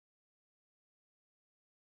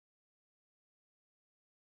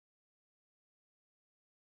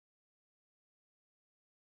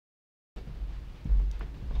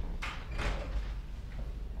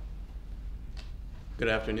Good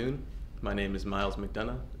afternoon. My name is Miles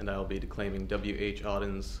McDonough, and I will be declaiming W.H.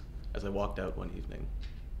 Auden's As I Walked Out One Evening.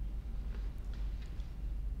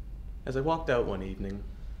 As I walked out one evening,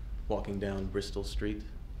 walking down Bristol Street,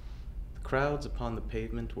 the crowds upon the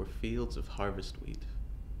pavement were fields of harvest wheat.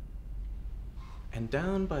 And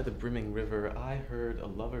down by the brimming river, I heard a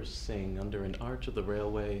lover sing under an arch of the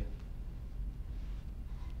railway,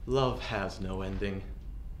 "Love has no ending.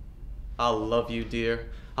 I'll love you, dear.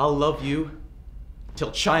 I'll love you till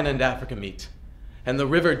China and Africa meet, and the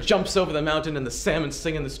river jumps over the mountain and the salmon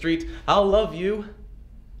sing in the street. I'll love you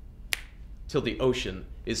till the ocean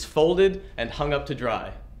is folded and hung up to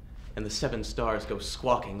dry, and the 7 stars go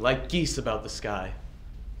squawking like geese about the sky.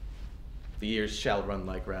 The years shall run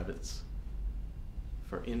like rabbits,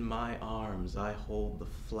 for in my arms I hold the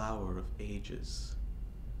flower of ages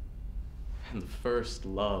and the first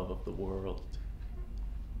love of the world."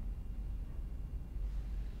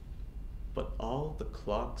 But all the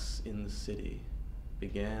clocks in the city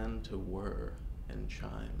began to whir and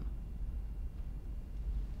chime.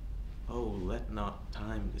 Oh, let not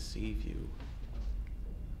time deceive you.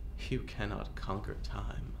 You cannot conquer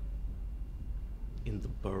time. In the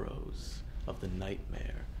burrows of the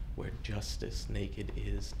nightmare where justice naked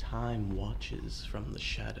is, time watches from the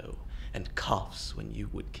shadow and coughs when you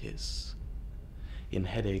would kiss. In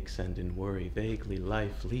headaches and in worry, vaguely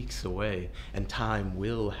life leaks away, and time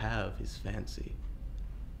will have his fancy,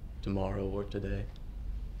 tomorrow or today.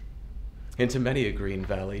 Into many a green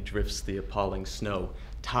valley drifts the appalling snow.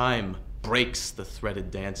 Time breaks the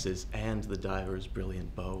threaded dances and the diver's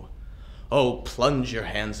brilliant bow. Oh, plunge your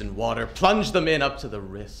hands in water, plunge them in up to the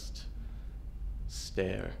wrist.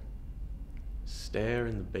 Stare, stare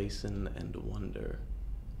in the basin and wonder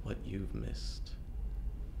what you've missed.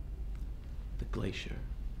 The glacier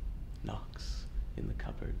knocks in the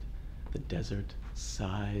cupboard, the desert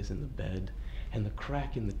sighs in the bed, and the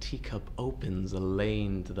crack in the teacup opens a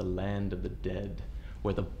lane to the land of the dead,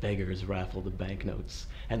 where the beggars raffle the banknotes,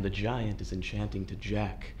 and the giant is enchanting to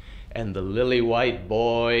Jack, and the lily-white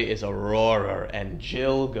boy is a roarer, and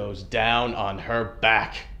Jill goes down on her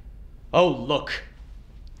back. Oh, look!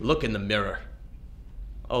 Look in the mirror.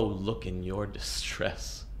 Oh, look in your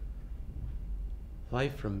distress.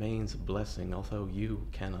 Life remains a blessing, although you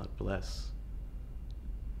cannot bless.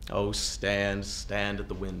 Oh, stand, stand at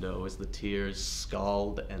the window as the tears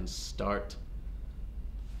scald and start.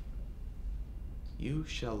 You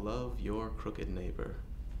shall love your crooked neighbor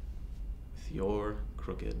with your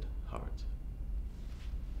crooked heart.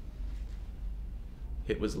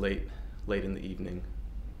 It was late, late in the evening.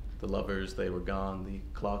 The lovers, they were gone. The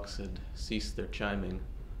clocks had ceased their chiming,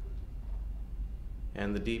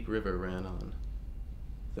 and the deep river ran on.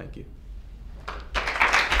 Thank you.